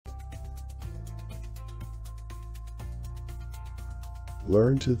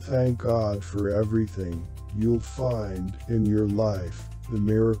Learn to thank God for everything. You'll find in your life the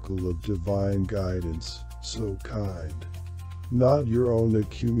miracle of divine guidance, so kind. Not your own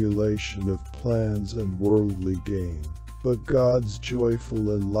accumulation of plans and worldly gain, but God's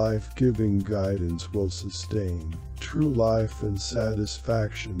joyful and life-giving guidance will sustain. True life and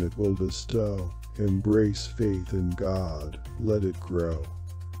satisfaction it will bestow. Embrace faith in God, let it grow.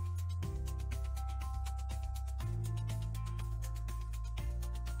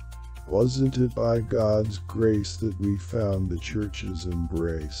 Wasn't it by God's grace that we found the church's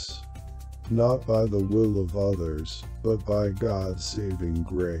embrace? Not by the will of others, but by God's saving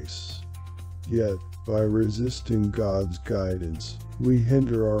grace. Yet, by resisting God's guidance, we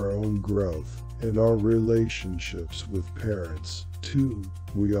hinder our own growth, and our relationships with parents, too,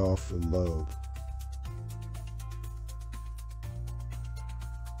 we often loathe.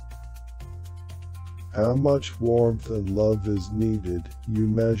 How much warmth and love is needed, you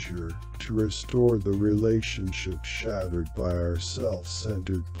measure, to restore the relationship shattered by our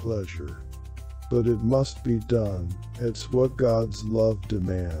self-centered pleasure. But it must be done, it's what God's love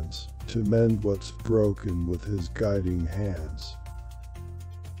demands, to mend what's broken with His guiding hands.